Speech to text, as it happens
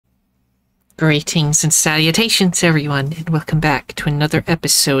Greetings and salutations, everyone, and welcome back to another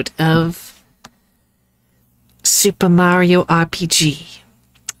episode of Super Mario RPG,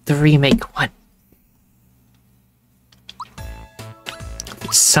 the remake one.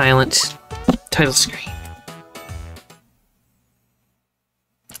 Silent title screen.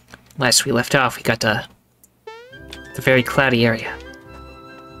 Last we left off, we got to the very cloudy area.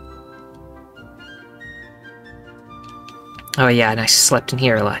 Oh yeah, and I slept in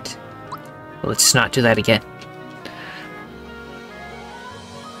here a lot. Well, let's not do that again.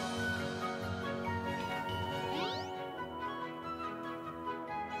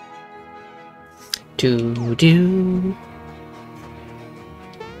 Do.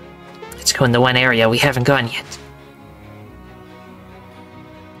 Let's go in the one area we haven't gone yet.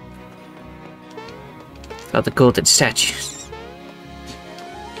 Oh, the golden statues.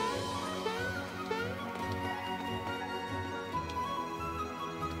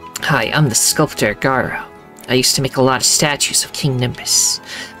 Hi, I'm the sculptor, Garo. I used to make a lot of statues of King Nimbus,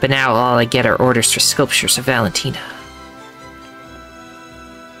 but now all I get are orders for sculptures of Valentina.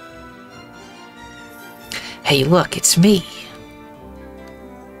 Hey, look, it's me.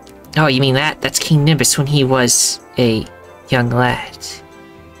 Oh, you mean that? That's King Nimbus when he was a young lad.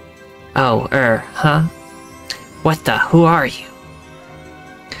 Oh, huh? What the? Who are you?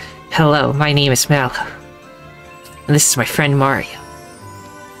 Hello, my name is Mallow. And this is my friend Mario.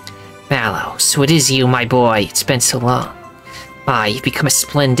 Mallow, so it is you, my boy. It's been so long. Ah, you've become a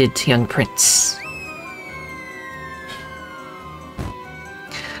splendid young prince.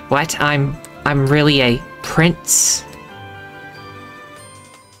 What? I'm really a prince?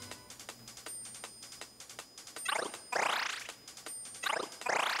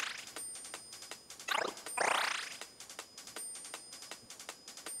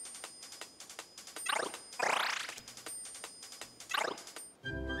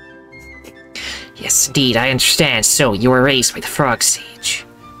 Yes, indeed, I understand. So, you were raised by the Frog Sage.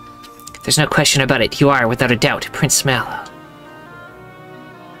 There's no question about it. You are, without a doubt, Prince Mallow.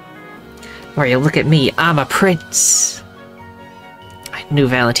 Mario, look at me. I'm a prince. I knew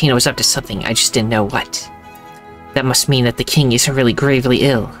Valentina was up to something. I just didn't know what. That must mean that the king isn't really gravely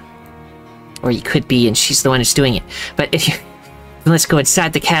ill. Or he could be, and she's the one who's doing it. But then let's go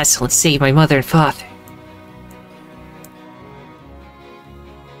inside the castle and save my mother and father.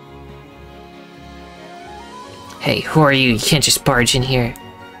 Hey, who are you? You can't just barge in here.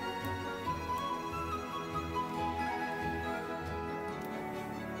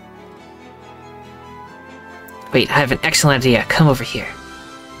 Wait, I have an excellent idea. Come over here.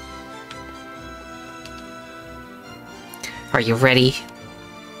 Are you ready?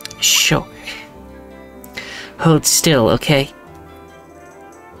 Sure. Hold still, okay?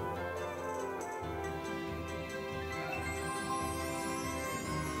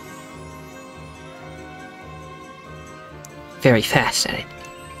 Very fast at it.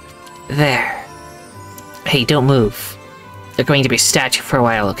 There. Hey, don't move. They're going to be a statue for a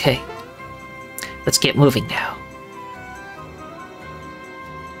while, okay? Let's get moving now.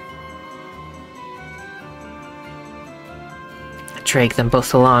 Drag them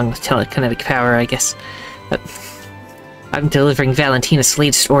both along with telekinetic power, I guess. I'm delivering Valentina's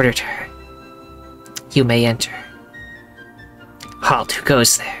latest order to her. You may enter. Halt, who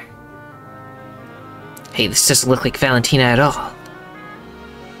goes there? Hey, this doesn't look like Valentina at all.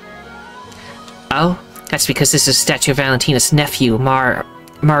 Oh? That's because this is a statue of Valentina's nephew,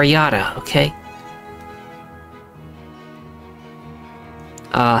 Marietta, okay?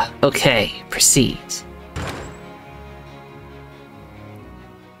 Okay. Proceed.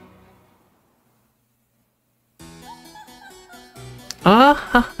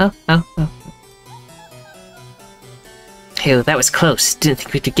 Hey, that was close. Didn't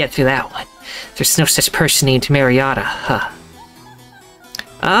think we could get through that one. There's no such person named Marietta, huh?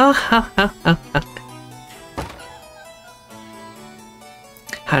 Oh,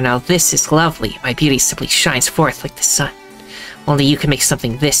 now this is lovely. My beauty simply shines forth like the sun. Only you can make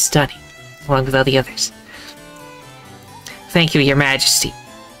something this stunning, along with all the others. Thank you, Your Majesty.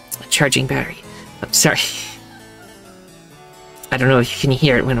 A charging battery. I'm sorry. I don't know if you can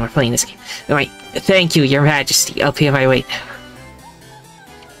hear it when we're playing this game. Anyway, thank you, Your Majesty. I'll pay my weight now.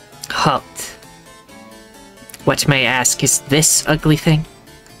 Halt. What, may I ask, is this ugly thing?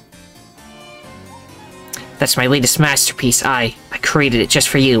 That's my latest masterpiece. I created it just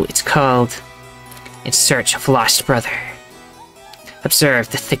for you. It's called In Search of Lost Brother.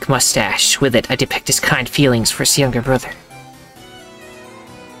 Observe the thick mustache. With it, I depict his kind feelings for his younger brother.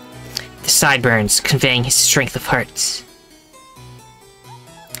 The sideburns conveying his strength of heart.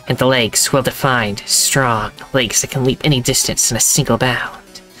 And the legs, well-defined, strong, legs that can leap any distance in a single bound.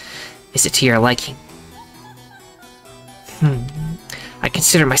 Is it to your liking? I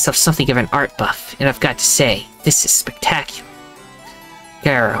consider myself something of an art buff, and I've got to say, this is spectacular.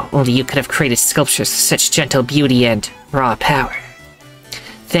 Garo, only you could have created sculptures of such gentle beauty and raw power.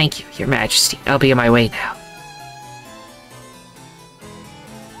 Thank you, Your Majesty. I'll be on my way now.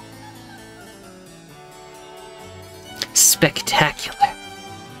 Spectacular.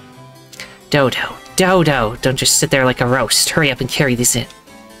 Dodo, Dodo, don't just sit there like a roast. Hurry up and carry these in.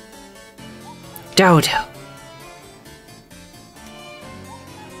 Dodo.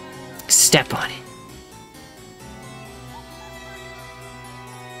 Step on it.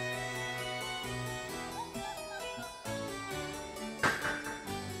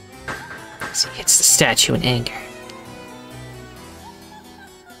 As he hits the statue in anger.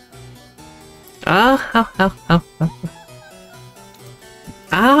 Oh.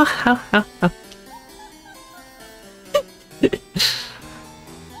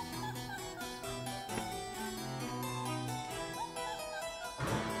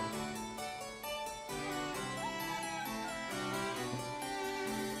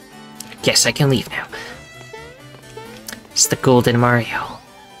 Guess I can leave now. It's the golden Mario.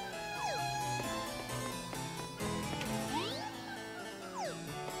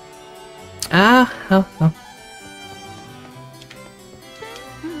 Oh.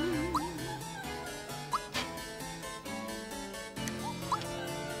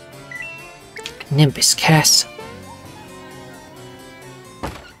 Nimbus Castle.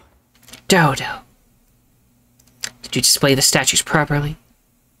 Dodo. Did you display the statues properly?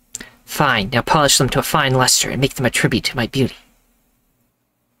 Fine, now polish them to a fine luster and make them a tribute to my beauty.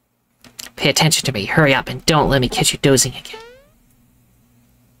 Pay attention to me, hurry up, and don't let me catch you dozing again.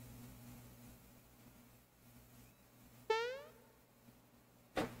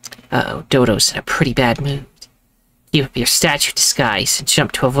 Uh-oh, Dodo's in a pretty bad mood. Keep up your statue disguise and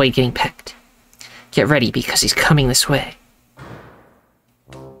jump to avoid getting pecked. Get ready, because he's coming this way.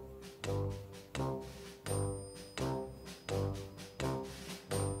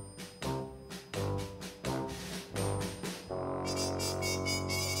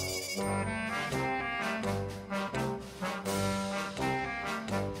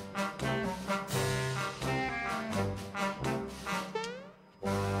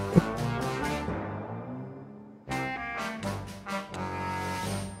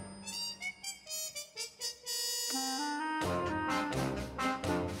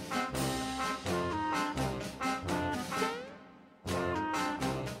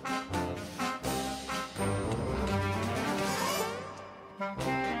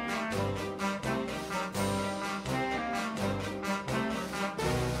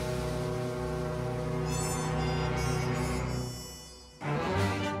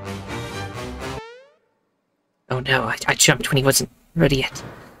 Oh no, I jumped when he wasn't ready yet.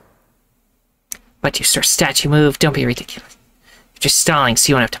 But you start statue move, don't be ridiculous. You're just stalling so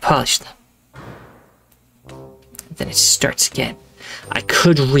you won't have to polish them. And then it starts again. I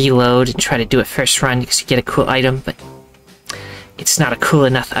could reload and try to do it first run because you get a cool item, but it's not a cool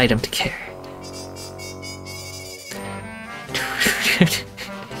enough item to carry.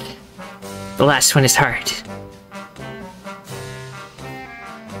 The last one is hard.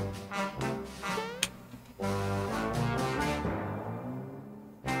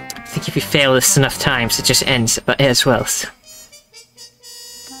 I think if you fail this enough times, it just ends as well. So.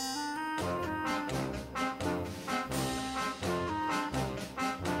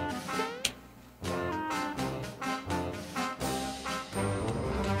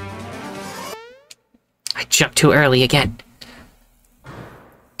 I jumped too early again.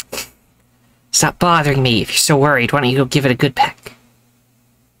 Stop bothering me. If you're so worried, why don't you go give it a good peck?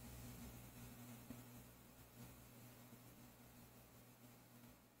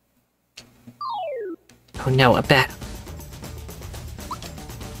 Oh no, a bat.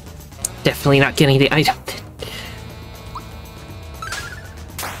 Definitely not getting the item.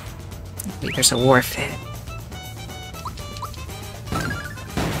 Wait, there's a warfare.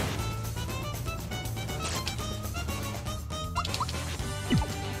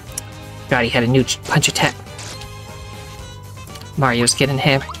 God, he had a new punch attack. Mario's getting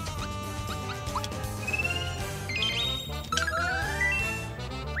hammered.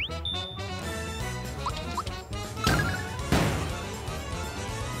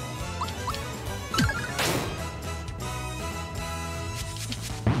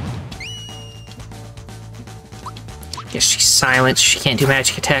 Guess she's silent, she can't do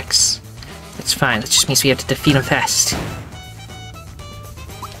magic attacks. That's fine, that just means we have to defeat him fast.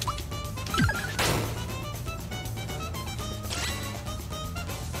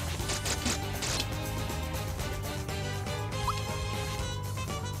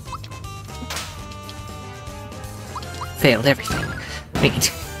 failed everything. I mean,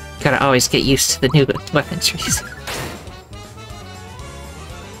 gotta always get used to the new weapons you're using.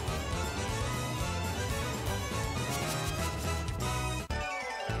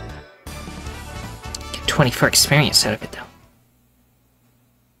 Get 24 experience out of it, though.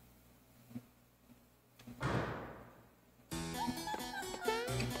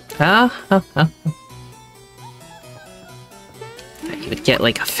 You would get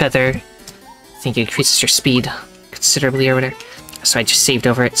like a feather. I think it increases your speed considerably or whatever. So I just saved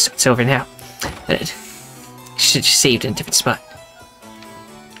over it, so it's over now. But it should have just saved in a different spot.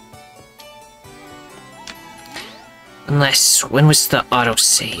 Unless, when was the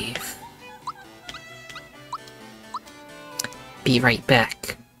autosave? Be right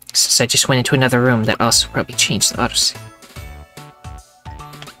back. Since I just went into another room, that also probably changed the autosave.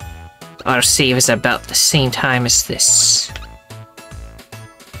 The autosave is about the same time as this.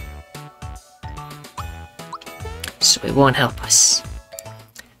 So it won't help us.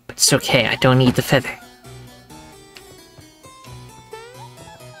 But it's okay, I don't need the feather.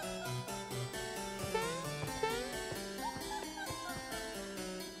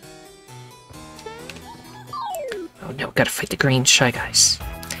 Oh no, gotta fight the green shy guys.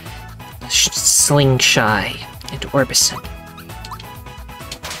 Sling shy and Orbison.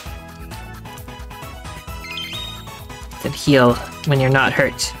 Then heal when you're not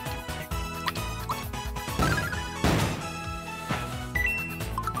hurt.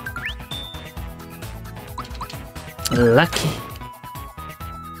 Lucky.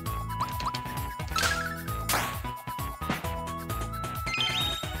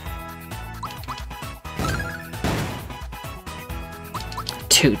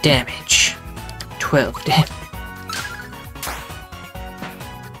 Two damage. 12 damage.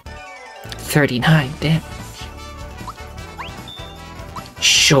 39 damage.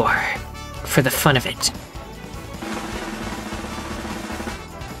 Sure. For the fun of it.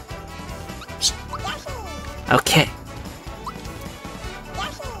 Okay.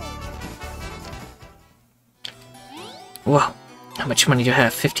 Whoa. How much money do you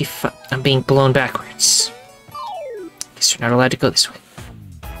have? 55. I'm being blown backwards. Guess you're not allowed to go this way.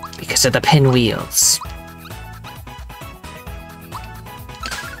 Because of the pinwheels.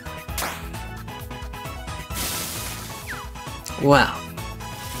 Wow.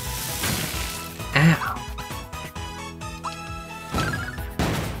 Ow.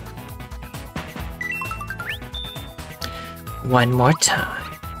 One more time.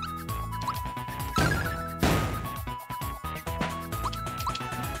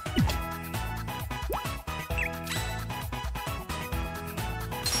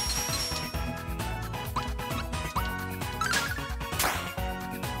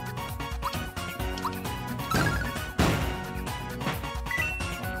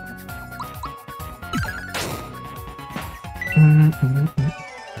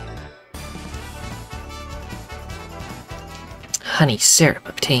 Honey syrup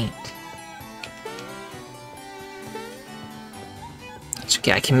obtained. It's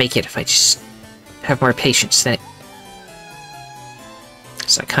okay, I can make it if I just have more patience than it.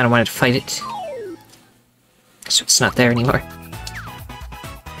 So I kind of wanted to fight it. So it's not there anymore.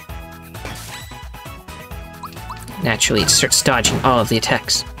 Naturally, it starts dodging all of the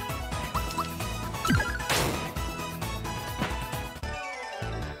attacks.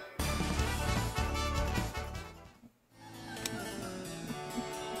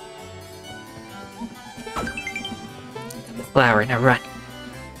 Flower, now run.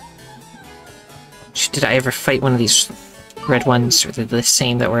 Did I ever fight one of these red ones, or the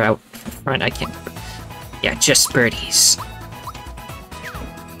same that were out front? I can't remember. Yeah, just birdies.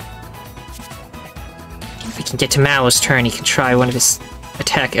 If we can get to Mallow's turn, he can try one of his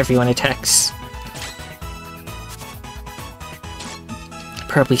attack everyone attacks.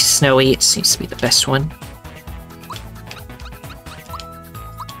 Probably Snowy, it seems to be the best one.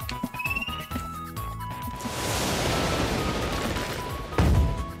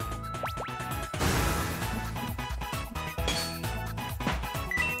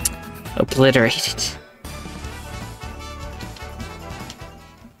 Obliterated.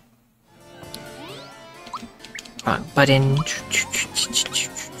 Wrong button.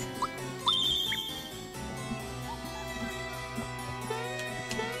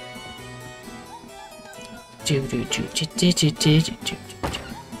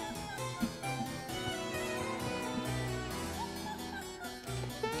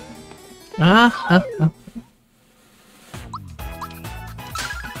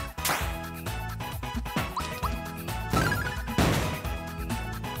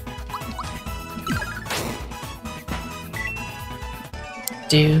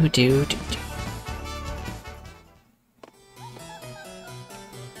 Do.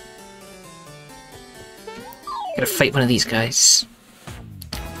 Gotta fight one of these guys.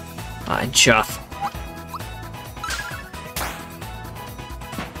 Joff.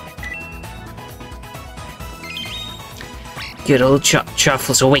 Good old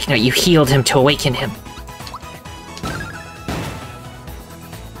Joffle's awakener. You healed him to awaken him.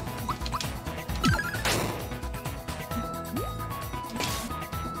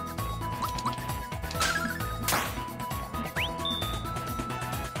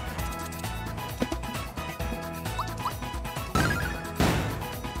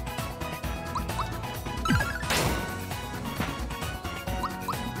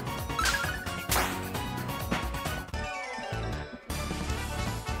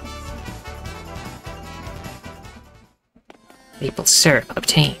 Maple syrup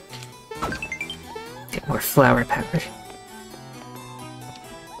obtained. Get more flower power.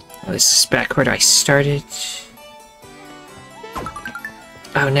 Oh, this is back where I started.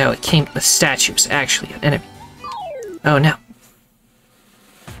 Oh no, it came. The statue was actually an enemy. Oh no.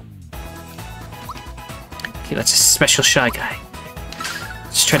 Okay, that's a special shy guy.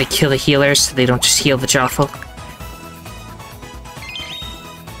 Let's try to kill the healers so they don't just heal the Joffle.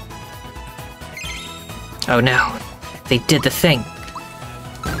 Oh no. They did the thing.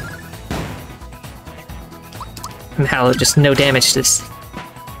 Mallow, just no damage to this.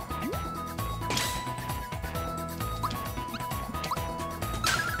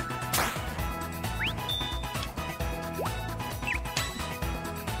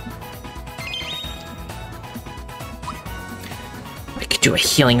 I could do a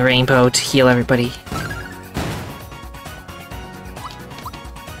healing rainbow to heal everybody.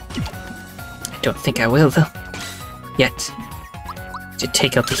 I don't think I will, though. Yet. To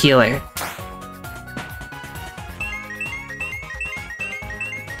take out the healer.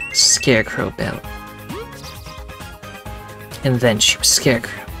 Scarecrow bell. And then she was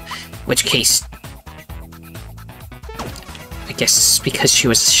Scarecrow. In which case... I guess because she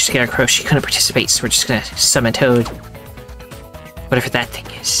was Scarecrow, she couldn't participate, so we're just gonna summon Toad. Whatever that thing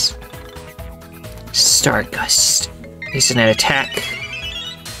is. Stargust. Isn't an attack.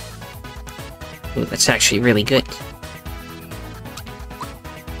 Ooh, that's actually really good.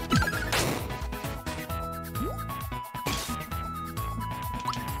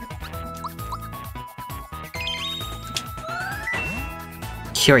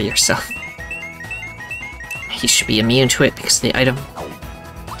 Cure yourself. He should be immune to it because of the item.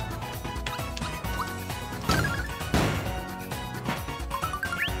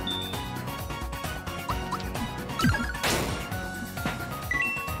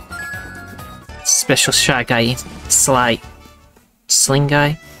 Special shot guy, sling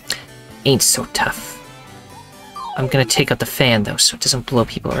guy, ain't so tough. I'm gonna take out the fan though, so it doesn't blow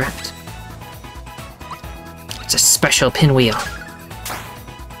people around. It's a special pinwheel.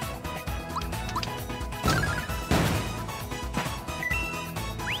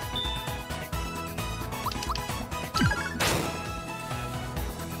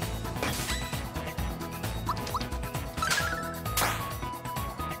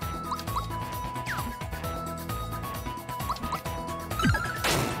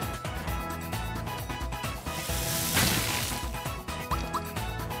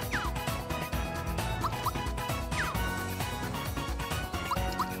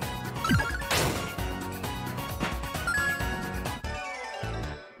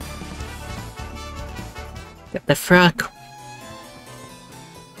 Got the frog.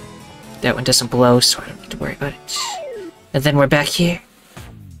 That one doesn't blow, so I don't need to worry about it. And then we're back here.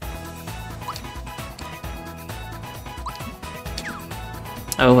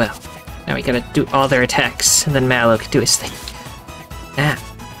 Oh well. Now we gotta do all their attacks, and then Mallow can do his thing. Ah.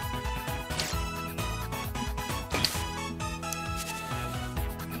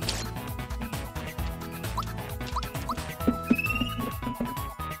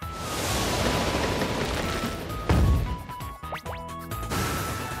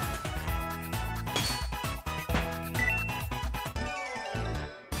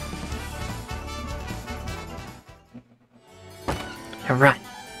 Now run.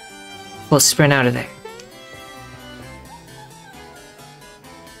 We'll sprint out of there.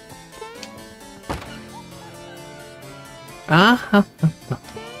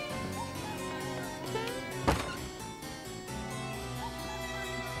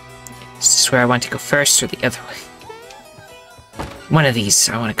 Is this where I want to go first or the other way? One of these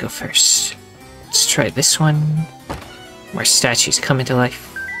I want to go first. Let's try this one. Where statues come into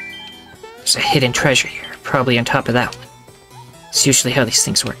life. There's a hidden treasure here, probably on top of that one. It's usually how these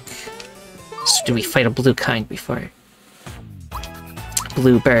things work. So do we fight a blue kind before?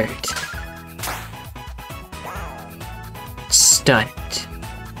 Blue bird. Stunned.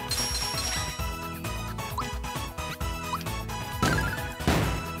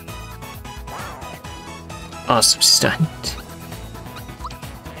 also stunned.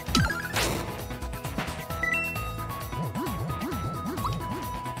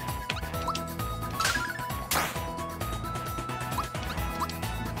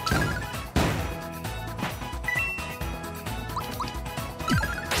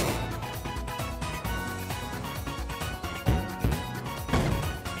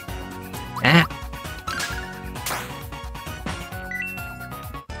 Ah.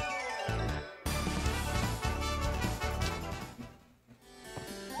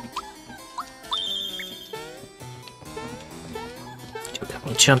 Do a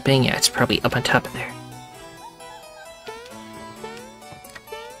couple of jumping. Yeah, it's probably up on top of there.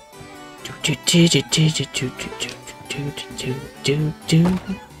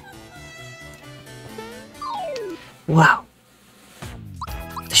 Wow.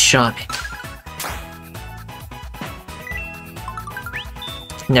 The shaman.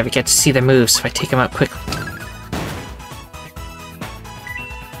 Never get to see their moves if I take them out quickly.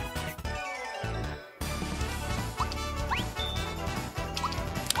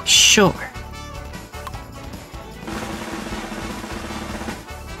 Sure. Oh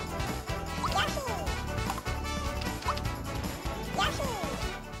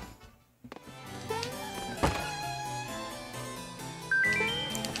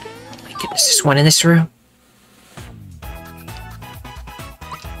my goodness, there's one in this room.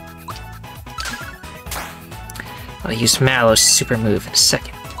 I'll use Mallow's super move in a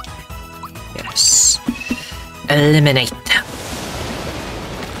second. Yes. Eliminate them.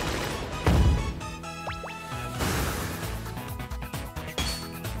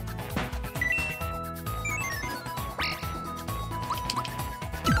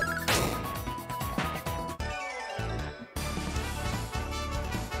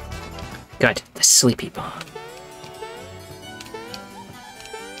 Good, the sleepy bomb.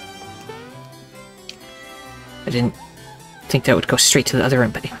 I didn't think that would go straight to the other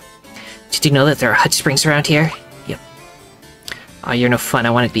room, but did you know that there are hot springs around here? Yep. Oh, you're no fun.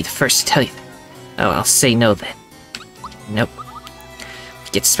 I wanted to be the first to tell you that. Oh, I'll say no then. Nope. We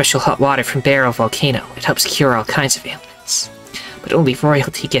get special hot water from Barrow Volcano. It helps cure all kinds of ailments. But only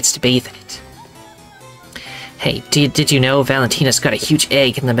royalty gets to bathe in it. Hey, did you know Valentina's got a huge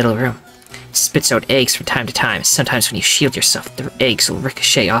egg in the middle room? It spits out eggs from time to time. Sometimes when you shield yourself, the eggs will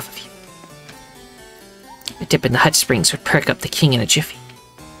ricochet off of you. A dip in the hot springs would perk up the king in a jiffy.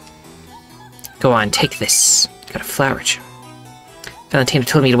 Go on, take this. Got a flower jar. Valentina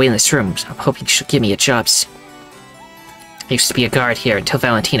told me to wait in this room, so I'm hoping she'll give me a job soon. I used to be a guard here until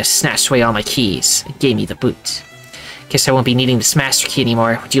Valentina snatched away all my keys and gave me the boot. Guess I won't be needing this master key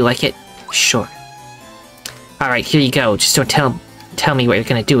anymore. Would you like it? Sure. Alright, here you go. Just don't tell me what you're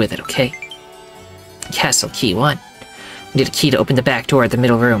gonna do with it, okay? Castle key 1. I need a key to open the back door of the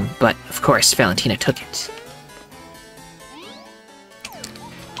middle room, but of course Valentina took it.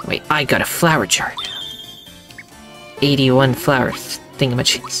 Wait, I got a flower jar now. 81 flower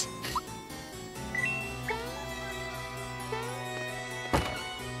thingamajigs.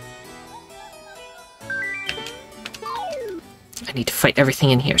 I need to fight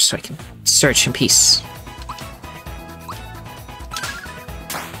everything in here so I can search in peace.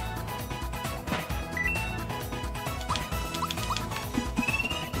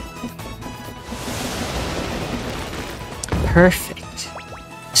 Perfect.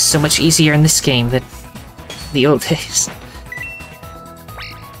 So much easier in this game than the old days.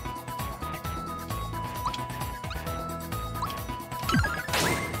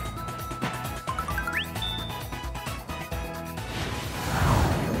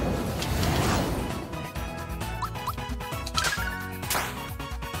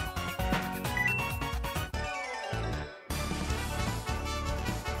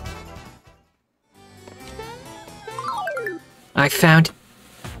 I found...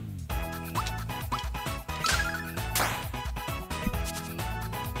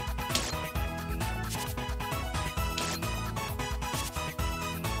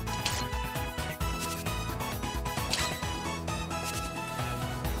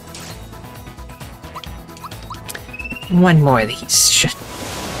 one more of these.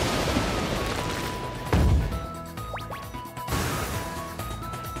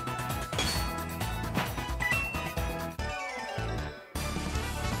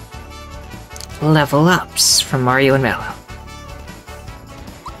 Level ups from Mario and Mallow.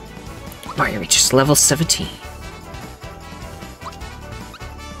 Mario reaches level 17.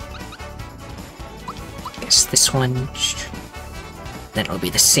 Guess this one... then it'll be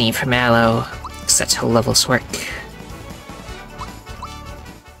the same for Mallow, because that's how levels work.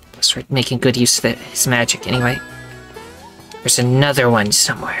 Plus we're making good use of his magic anyway. There's another one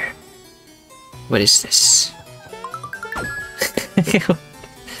somewhere. What is this?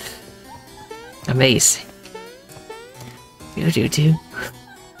 Amazing. Do.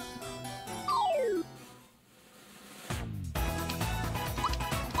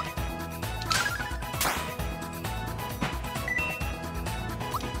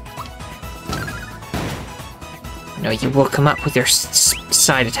 No, you woke him up with your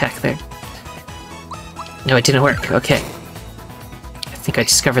side attack there. No, it didn't work. Okay. I think I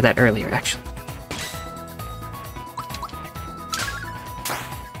discovered that earlier, actually.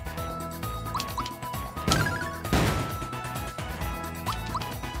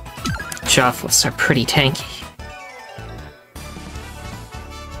 Jawflets are pretty tanky.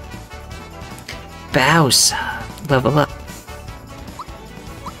 Bowser, level up.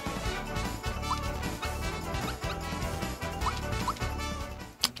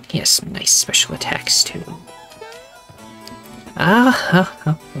 He has some nice special attacks, too. Now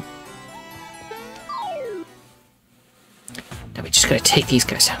we just gotta take these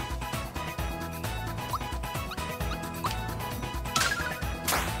guys out.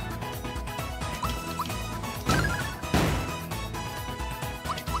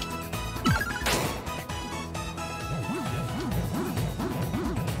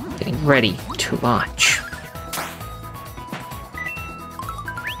 Getting ready to launch.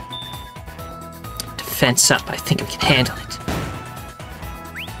 Defense up, I think we can handle it.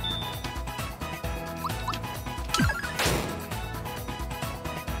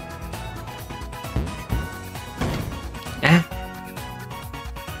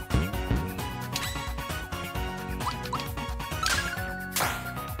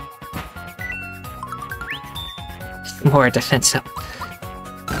 More defense up.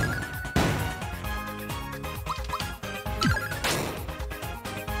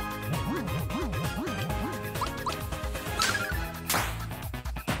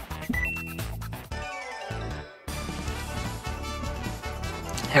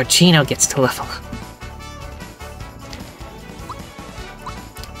 Now Gino gets to level up.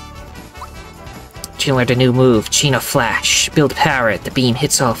 Gino learned a new move, Gino Flash. Build power at the beam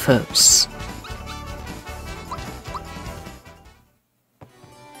hits all foes.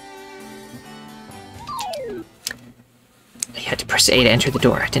 You had to press A to enter the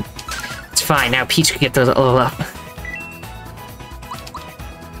door. It's fine, now Peach can get the level up.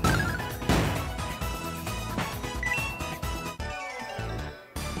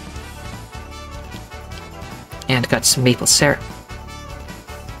 And got some maple syrup.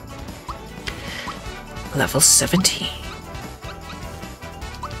 Level 17.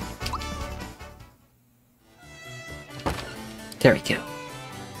 There we go.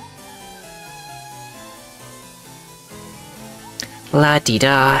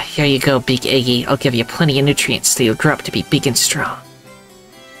 La-dee-da, here you go, Big Eggy. I'll give you plenty of nutrients so you'll grow up to be big and strong.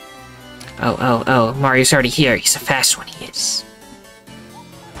 Oh, Mario's already here. He's a fast one, he is.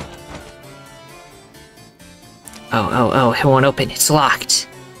 Oh, it won't open. It's locked.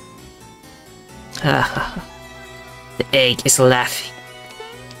 The egg is laughing.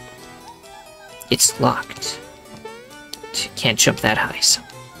 It's locked. Can't jump that high, so...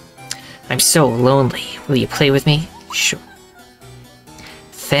 I'm so lonely. Will you play with me? Sure.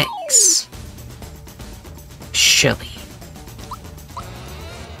 Thanks. Shelly.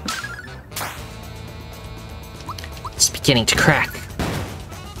 It's beginning to crack.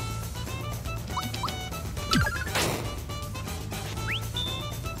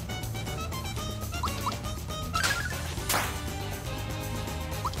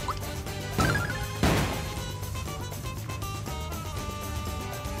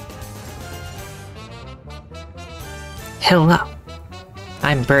 Hello.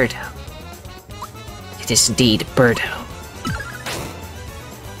 I'm Birdo. It is indeed Birdo.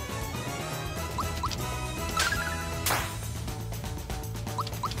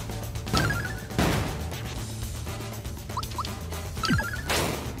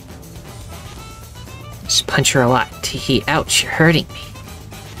 Just punch her a lot. Tee-hee, ouch, you're hurting me.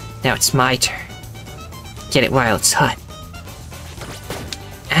 Now it's my turn. Get it while it's hot.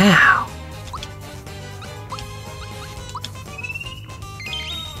 Ow.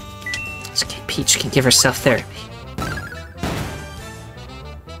 Peach can give herself therapy.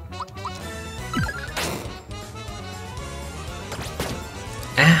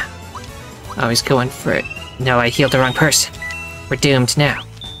 Oh, he's going for it. No, I healed the wrong person. We're doomed now.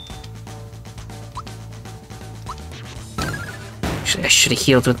 Actually, I should have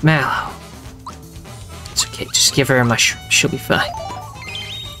healed with Mallow. It's okay, just give her a mushroom. She'll be fine.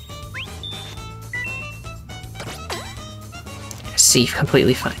 See,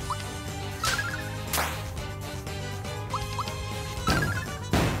 completely fine.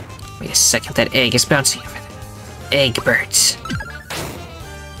 Wait a second, that egg is bouncing over there. Egg birds.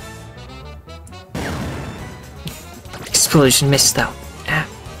 explosion missed, though. Ah.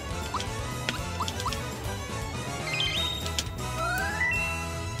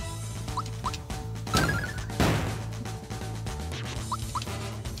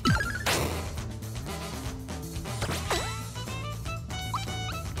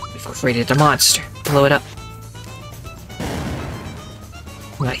 We've created a monster. Blow it up.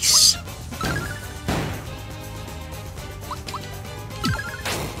 Nice.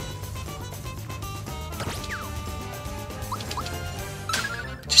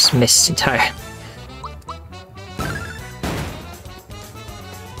 Just missed entirely.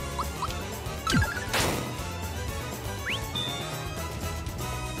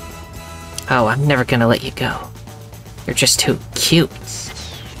 Oh, I'm never gonna let you go. You're just too cute.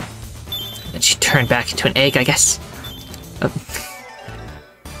 And then she turned back into an egg, I guess. Oh.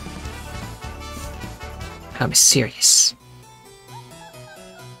 How mysterious.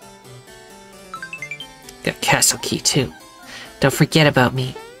 Got a castle key, too. Don't forget about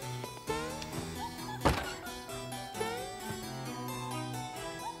me.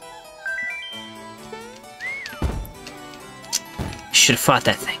 Should have fought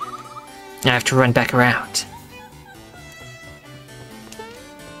that thing. Now I have to run back around.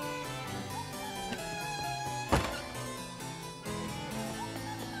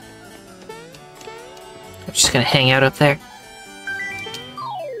 I'm just gonna hang out up there.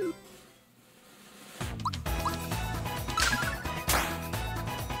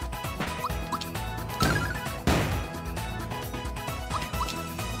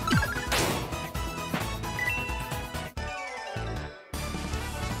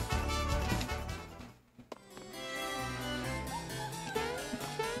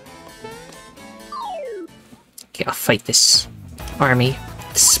 Okay, I'll fight this army,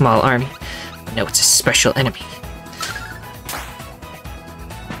 this small army. But no, it's a special enemy.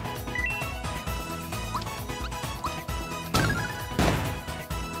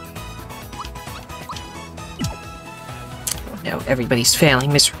 Oh no, everybody's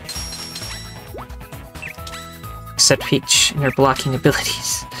failing miserably. Except Peach and her blocking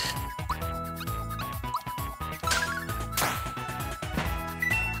abilities.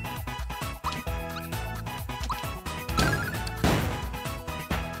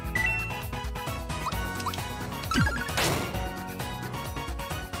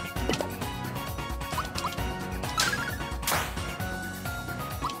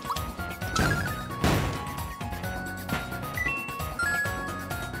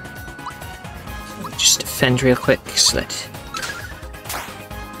 Just defend real quick so that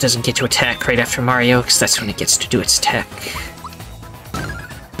it doesn't get to attack right after Mario, because that's when it gets to do its attack.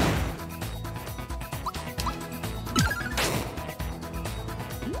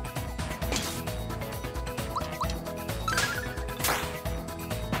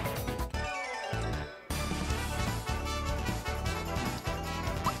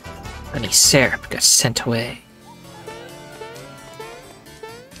 Honey syrup got sent away.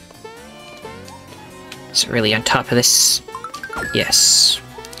 Is it really on top of this? Yes.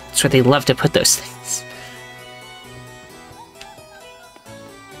 That's where they love to put those things.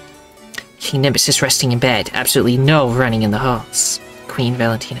 King Nimbus is resting in bed. Absolutely no running in the halls. Queen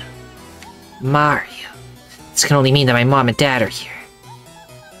Valentina. Mario. This can only mean that my mom and dad are here.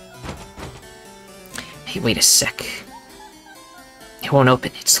 Hey, wait a sec. It won't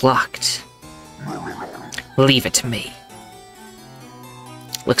open. It's locked. Leave it to me.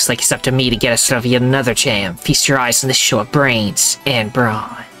 Looks like it's up to me to get us out of yet another jam. Feast your eyes on this show of brains and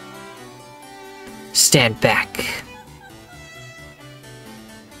brawn. Stand back.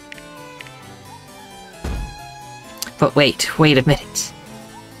 But wait a minute.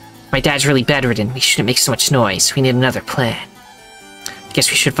 My dad's really bedridden. We shouldn't make so much noise. We need another plan. I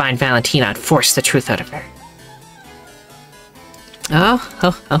guess we should find Valentina and force the truth out of her. Oh.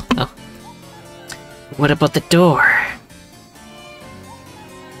 What about the door?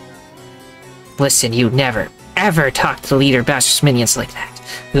 Listen, you never, ever talk to the leader of Bowser's minions like that.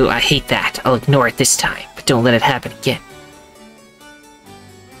 Ooh, I hate that. I'll ignore it this time, but don't let it happen again.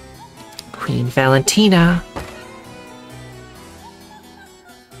 Queen Valentina.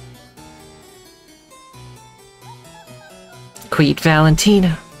 Queen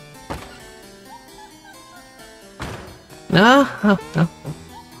Valentina. No.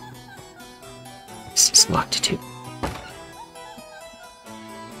 This is locked too.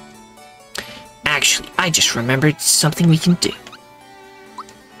 Actually, I just remembered something we can do.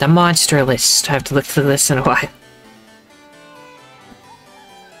 The monster list. I have to look through this in a while.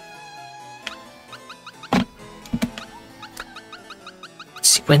 Let's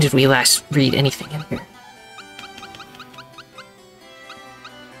see, when did we last read anything in here?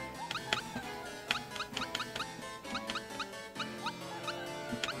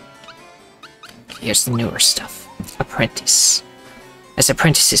 here's the newer stuff. Apprentice. As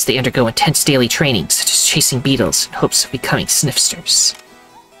apprentices, they undergo intense daily training, such as chasing beetles in hopes of becoming sniffsters.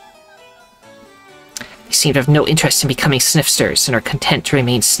 They seem to have no interest in becoming sniffsters and are content to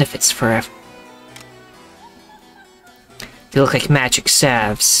remain sniffets forever. They look like magic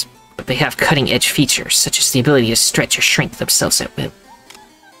salves, but they have cutting-edge features, such as the ability to stretch or shrink themselves at will.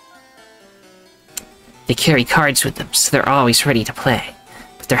 They carry cards with them, so they're always ready to play,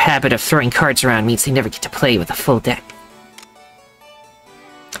 but their habit of throwing cards around means they never get to play with a full deck.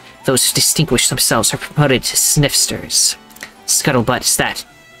 Those who distinguish themselves are promoted to sniffsters. Scuttlebutt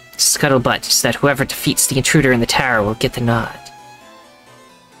is that whoever defeats the intruder in the tower will get the nod.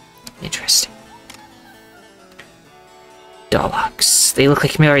 Interesting. Dollocks. They look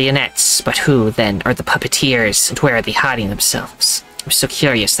like marionettes, but who, then, are the puppeteers, and where are they hiding themselves? I'm so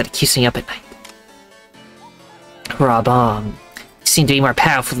curious that it keeps me up at night. Raw-bomb. They seem to be more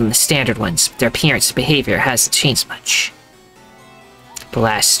powerful than the standard ones, but their appearance and behavior hasn't changed much.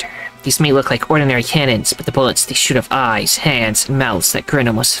 Blaster. These may look like ordinary cannons, but the bullets they shoot have eyes, hands, and mouths that grin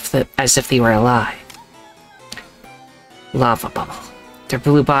almost as if they were alive. Lava bubble. Their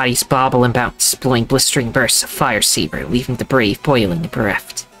blue bodies bobble and bounce, blowing blistering bursts of fire saber, leaving the brave boiling and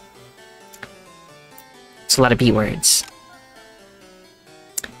bereft. It's a lot of B-words.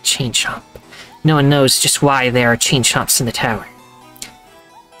 Chain chomp. No one knows just why there are chain chomps in the tower.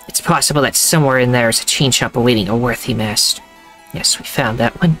 It's possible that somewhere in there is a chain chomp awaiting a worthy master. Yes, we found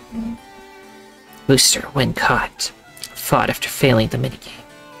that one. Booster, when caught, fought after failing the minigame.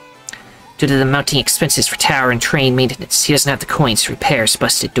 Due to the mounting expenses for tower and train maintenance, he doesn't have the coins to repair his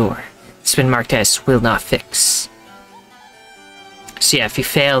busted door. It's been marked as will not fix. So yeah, if you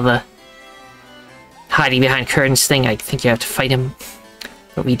fail the hiding behind curtains thing, I think you have to fight him.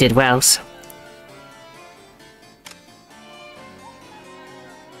 But we did well, so.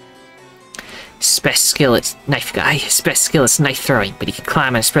 His best skill is knife guy. His best skill is knife throwing, but he can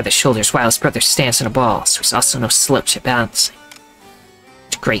climb on his brother's shoulders while his brother stands on a ball, so he's also no slouch at balancing.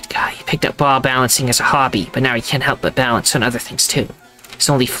 He's a great guy. He picked up ball balancing as a hobby, but now he can't help but balance on other things too. His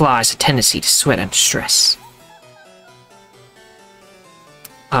only flaw is a tendency to sweat under stress.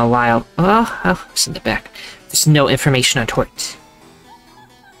 While it's in the back. There's no information on Tort.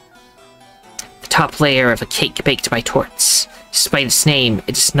 The top layer of a cake baked by Torts. Despite its name,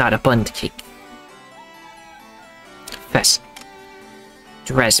 it is not a bund cake.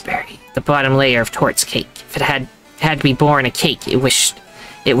 Raspberry, the bottom layer of Tort's cake. If it had to be born a cake, it wishes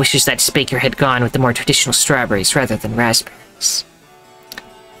that its baker had gone with the more traditional strawberries rather than raspberries.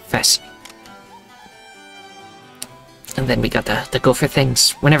 Fascinating. And then we got the gopher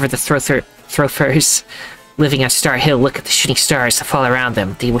things. Whenever the Throfers living on Star Hill look at the shooting stars that fall around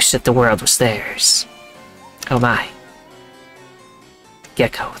them, they wish that the world was theirs. Oh my.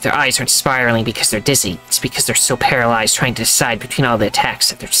 Gecko. Their eyes aren't spiraling because they're dizzy. It's because they're so paralyzed trying to decide between all the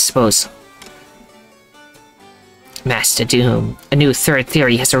attacks at their disposal. Master Doom. A new third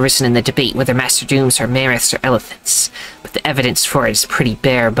theory has arisen in the debate whether Master Dooms are mammoths or elephants, but the evidence for it is pretty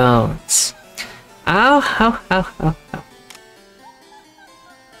bare bones. Oh.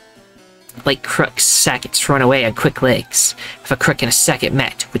 Like crooks, sackets run away on quick legs. If a crook and a sacket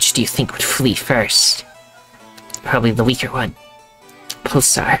met, which do you think would flee first? Probably the weaker one.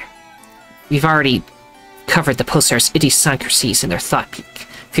 Pulsar. We've already covered the Pulsar's idiosyncrasies in their thought peak.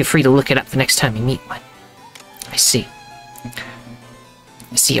 Feel free to look it up the next time you meet one. I see.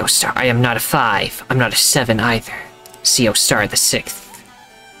 CO Star. I am not a 5. I'm not a 7 either. CO Star the 6th.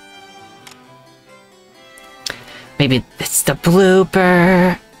 Maybe it's the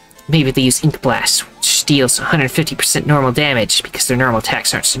blooper. Maybe they use Ink Blast, which deals 150% normal damage because their normal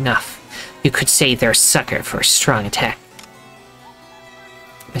attacks aren't enough. You could say they're a sucker for a strong attack.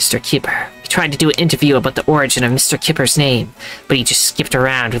 Mr. Kipper. We tried to do an interview about the origin of Mr. Kipper's name, but he just skipped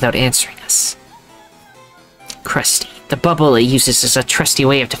around without answering us. Crusty. The bubble it uses is a trusty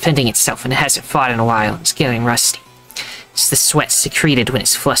way of defending itself and it hasn't fought in a while and it's getting rusty. It's the sweat secreted when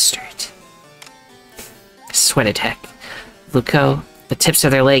it's flustered. Sweat attack. Luco. The tips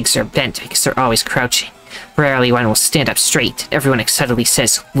of their legs are bent because they're always crouching. Rarely one will stand up straight. Everyone excitedly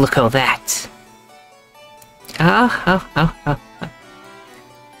says, "Look-o that." Oh.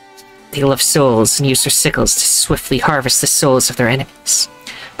 They love souls and use their sickles to swiftly harvest the souls of their enemies.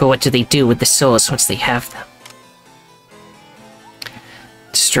 But what do they do with the souls once they have them?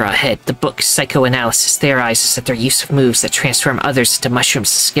 Strawhead. The book Psychoanalysis theorizes that their use of moves that transform others into mushrooms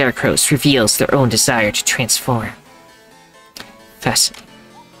and scarecrows reveals their own desire to transform. Fascinating.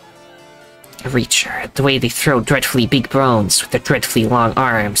 A Reacher. The way they throw dreadfully big bones with their dreadfully long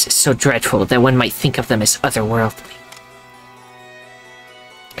arms is so dreadful that one might think of them as otherworldly.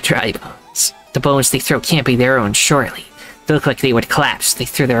 Dry bones. The bones they throw can't be their own, surely. They look like they would collapse if they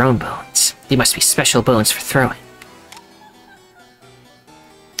threw their own bones. They must be special bones for throwing.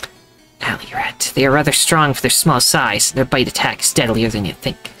 Alley rat. They are rather strong for their small size, and their bite attack is deadlier than you'd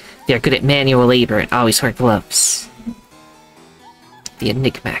think. They are good at manual labor and always wear gloves. The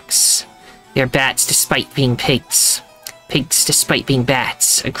enigmax. They are bats despite being pigs. Pigs despite being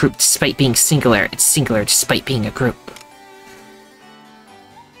bats. A group despite being singular, and singular despite being a group.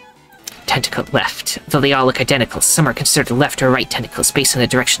 Tentacle left. Though they all look identical, some are considered left or right tentacles based on the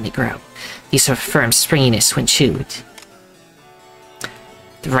direction they grow. These have a firm springiness when chewed.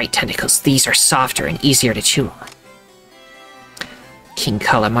 The right tentacles, these are softer and easier to chew on. King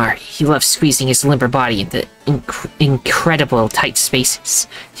Calamari. He loves squeezing his limber body into incredible tight spaces.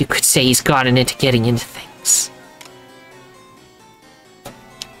 You could say he's gotten into getting into things.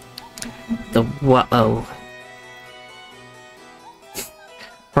 The whoa.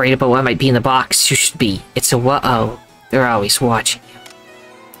 Worried about what might be in the box? You should be. It's a whoa. They're always watching you.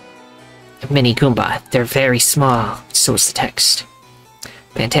 A mini Goomba. They're very small. So is the text.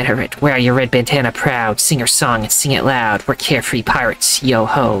 Bandana red. Wear your red bandana proud. Sing your song and sing it loud. We're carefree pirates. Yo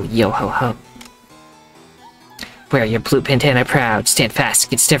ho, yo ho ho. Wear your blue bandana proud. Stand fast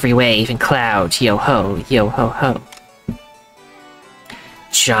against every wave and cloud. Yo ho, yo ho ho.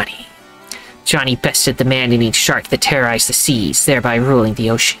 Johnny. Johnny bested the man-eating shark that terrorized the seas, thereby ruling the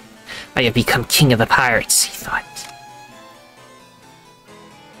ocean. I have become king of the pirates, he thought.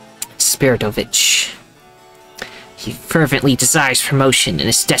 Spiritovich. He fervently desires promotion and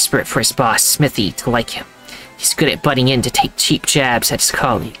is desperate for his boss, Smithy, to like him. He's good at butting in to take cheap jabs at his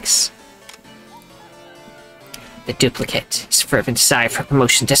colleagues. The duplicate. His fervent desire for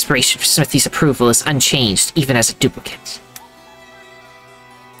promotion and desperation for Smithy's approval is unchanged, even as a duplicate.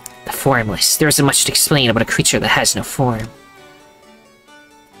 The formless. There isn't much to explain about a creature that has no form.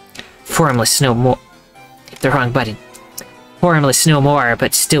 Formless no more. The wrong button. Formless no more,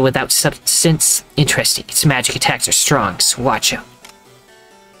 but still without substance. Interesting. Its magic attacks are strong, so watch out.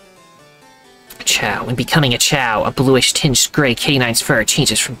 Chow. When becoming a Chow, a bluish-tinged gray K9's fur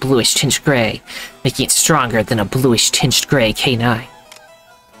changes from bluish-tinged gray, making it stronger than a bluish-tinged gray K9.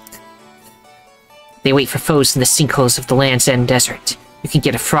 They wait for foes in the sinkholes of the Land's End Desert. You can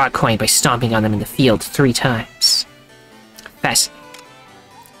get a frog coin by stomping on them in the field 3 times. Fascinating.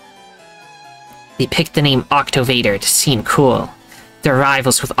 They picked the name Octovator to seem cool. They're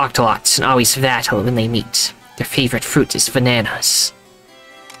rivals with Octolots and always battle when they meet. Their favorite fruit is bananas.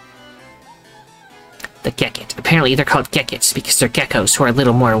 The Gekit. Apparently they're called Gekits because they're geckos who are a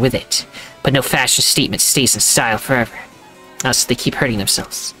little more with it. But no fashion statement stays in style forever. Also, they keep hurting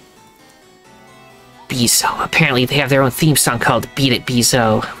themselves. Bezo. Apparently they have their own theme song called Beat It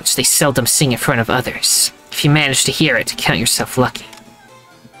Bezo, which they seldom sing in front of others. If you manage to hear it, count yourself lucky.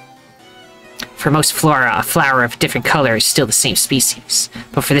 For most flora, a flower of different color is still the same species,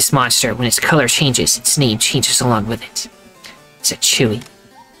 but for this monster, when its color changes, its name changes along with it. It's a Chewy.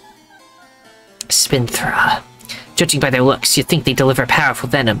 Spinthra. Judging by their looks, you'd think they deliver powerful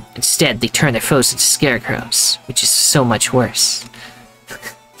venom. Instead, they turn their foes into scarecrows, which is so much worse.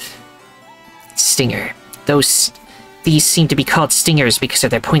 Stinger. These seem to be called stingers because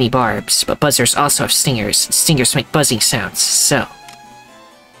of their pointy barbs, but buzzers also have stingers, and stingers make buzzing sounds, so...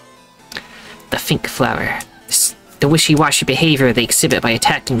 The Fink Flower. The wishy-washy behavior they exhibit by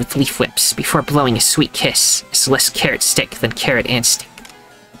attacking with leaf whips before blowing a sweet kiss is less carrot stick than carrot and stick.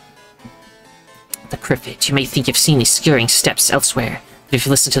 The Criffid. You may think you've seen these scurrying steps elsewhere, but if you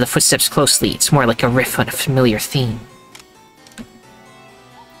listen to the footsteps closely, it's more like a riff on a familiar theme.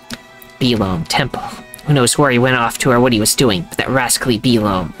 Belome Temple. Who knows where he went off to or what he was doing, but that rascally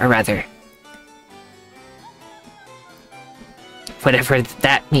Belome, or rather... whatever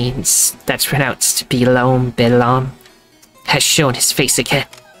that means, that's pronounced Belome, has shown his face again.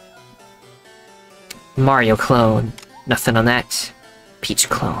 Mario clone. Nothing on that. Peach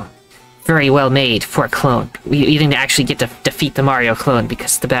clone. Very well made for a clone. We didn't actually get to defeat the Mario clone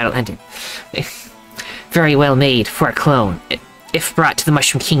because the battle ended. Very well made for a clone. If brought to the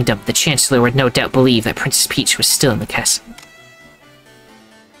Mushroom Kingdom, the Chancellor would no doubt believe that Princess Peach was still in the castle.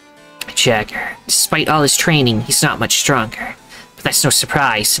 Jagger. Despite all his training, he's not much stronger. But that's no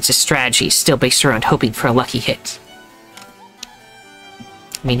surprise, since his strategy is still based around hoping for a lucky hit.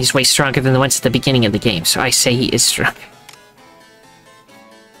 I mean, he's way stronger than the ones at the beginning of the game, so I say he is stronger.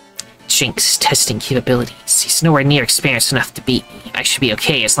 Jinx testing capabilities. He's nowhere near experienced enough to beat me. I should be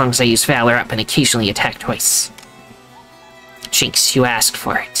okay as long as I use Valor Up and occasionally attack twice. Jinx, you asked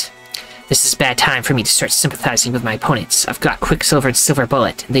for it. This is a bad time for me to start sympathizing with my opponents. I've got Quicksilver and Silver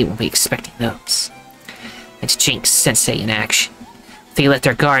Bullet, and they won't be expecting those. And Jinx Sensei in action. If they let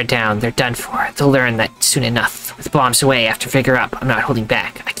their guard down, they're done for. They'll learn that soon enough. With bombs away after Vigor up, I'm not holding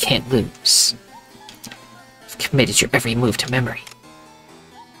back. I can't lose. I've committed your every move to memory.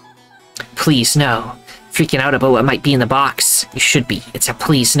 Please, no. Freaking out about what might be in the box. You should be. It's a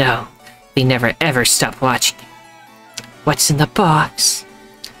please, no. They never ever stop watching. What's in the box?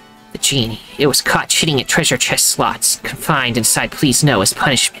 The genie. It was caught cheating at treasure chest slots, confined inside please no as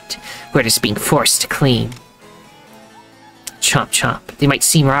punishment, where it is being forced to clean. Chomp chomp. They might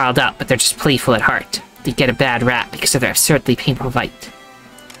seem riled up, but they're just playful at heart. They get a bad rap because of their absurdly painful bite.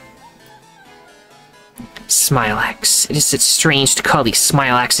 Smilax. It is strange to call these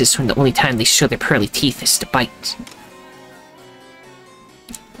Smilaxes when the only time they show their pearly teeth is to bite.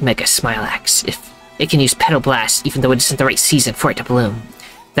 Mega Smilax. If it can use Petal Blast, even though it isn't the right season for it to bloom.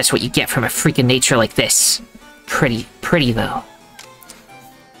 That's what you get from a freaking nature like this. Pretty though.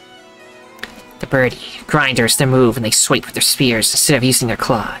 The birdie. Grinders their move and they swipe with their spears instead of using their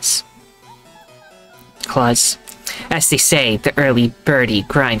claws. Claws. As they say, the early birdie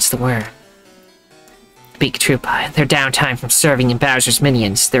grinds the worm. Big Troopa. Their downtime from serving in Bowser's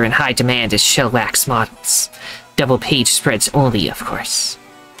minions, they're in high demand as shell wax models. Double page spreads only, of course.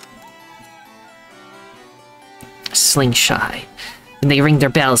 Slingshot. When they ring their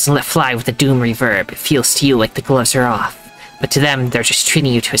bells and let fly with the doom reverb, it feels to you like the gloves are off. But to them, they're just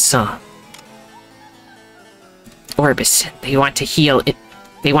treating you to a song. Orbison. They want to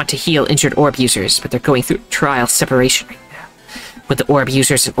heal injured orb users, but they're going through trial separation right now. Would the orb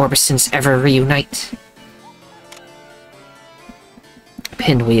users and Orbisons ever reunite?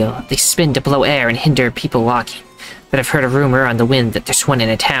 Pinwheel. They spin to blow air and hinder people walking. But I've heard a rumor on the wind that there's one in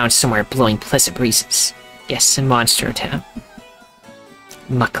a town somewhere blowing pleasant breezes. Yes, in Monster Town.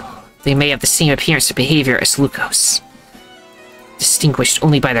 Muckle. They may have the same appearance and behavior as Lucos. Distinguished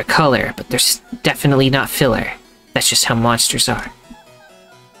only by their color, but they're definitely not filler. That's just how monsters are.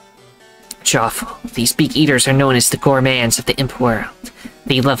 Jawful. These beak eaters are known as the gourmands of the imp world.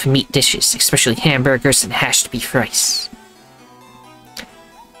 They love meat dishes, especially hamburgers and hashed beef rice.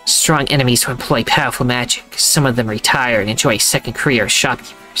 Strong enemies who employ powerful magic. Some of them retire and enjoy a second career as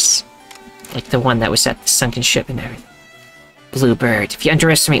shopkeepers. Like the one that was at the sunken ship and everything. Bluebird. If you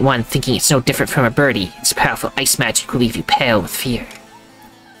underestimate one thinking it's no different from a birdie, its powerful ice magic will leave you pale with fear.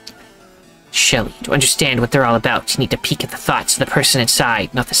 Shelly. To understand what they're all about, you need to peek at the thoughts of the person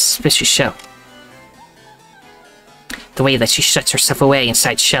inside, not the suspicious Shelly. The way that she shuts herself away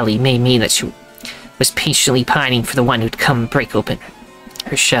inside Shelly may mean that she was patiently pining for the one who'd come break open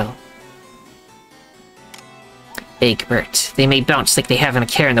her shell. Egbert. They may bounce like they haven't a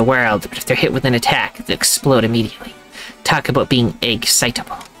care in the world, but if they're hit with an attack, they'll explode immediately. Talk about being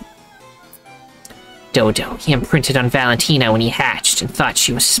egg-citable. Dodo. He imprinted on Valentina when he hatched and thought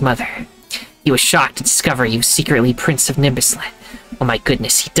she was his mother. He was shocked to discover he was secretly Prince of Nimbusland. Oh my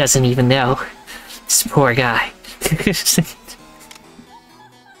goodness, he doesn't even know. This poor guy.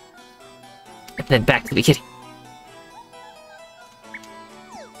 And then back to the beginning.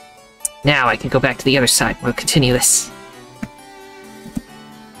 Now I can go back to the other side. We'll continue this.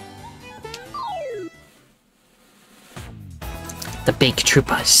 The big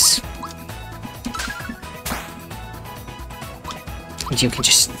Troopas. And you can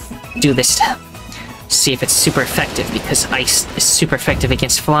just do this to see if it's super effective, because ice is super effective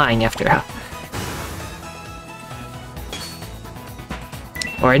against flying after all.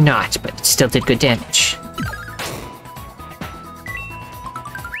 Or not, but it still did good damage.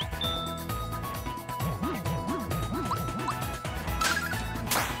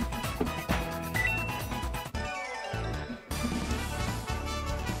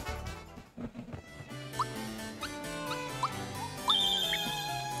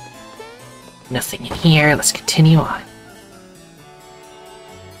 Nothing in here, let's continue on.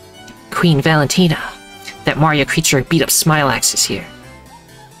 Queen Valentina. That Mario creature beat up Smilax is here.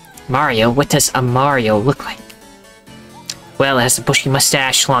 Mario? What does a Mario look like? Well, it has a bushy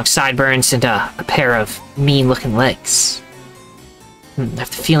mustache, long sideburns, and a pair of mean-looking legs. I have the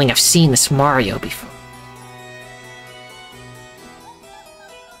feeling I've seen this Mario before.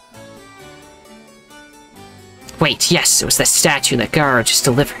 Wait, yes, it was that statue that Garo just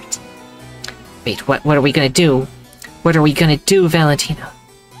delivered. Wait, what are we gonna do? What are we gonna do, Valentina?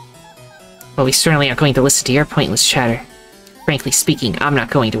 Well, we certainly aren't going to listen to your pointless chatter. Frankly speaking, I'm not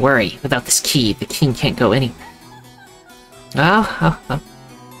going to worry. Without this key, the king can't go anywhere. Oh.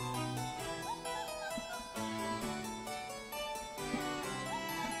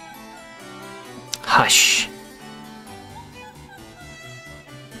 Hush.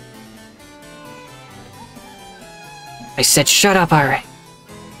 I said shut up, alright.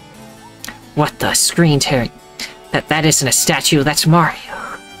 What the? Screen tearing. That isn't a statue, that's Mario.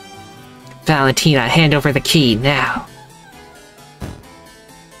 Valentina, hand over the key, now.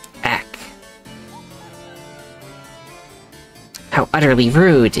 Ack. How utterly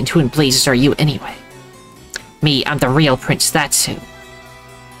rude, and who in blazes are you anyway? Me, I'm the real Prince, that's who.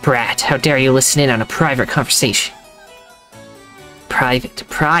 Brat, how dare you listen in on a private conversation?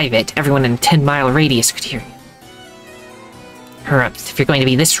 Private? Everyone in a 10-mile radius could hear you. If you're going to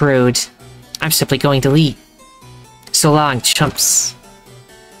be this rude, I'm simply going to leave. So long, chumps.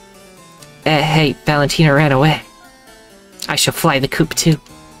 Hey, Valentina ran away. I shall fly the coop too.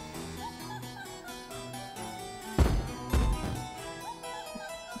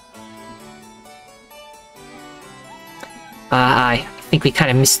 I think we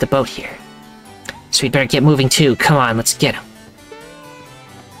kind of missed the boat here. So we'd better get moving too. Come on, let's get him.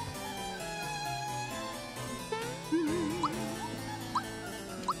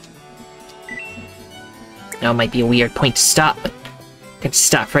 Now might be a weird point to stop, but I'm gonna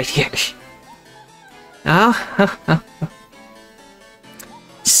stop right here.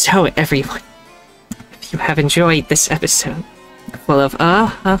 So everyone, if you have enjoyed this episode full of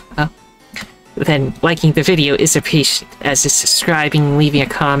then liking the video is appreciated, as is subscribing, leaving a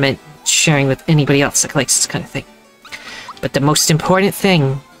comment, sharing with anybody else that likes this kind of thing. But the most important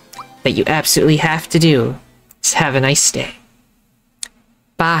thing that you absolutely have to do is have a nice day.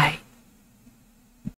 Bye.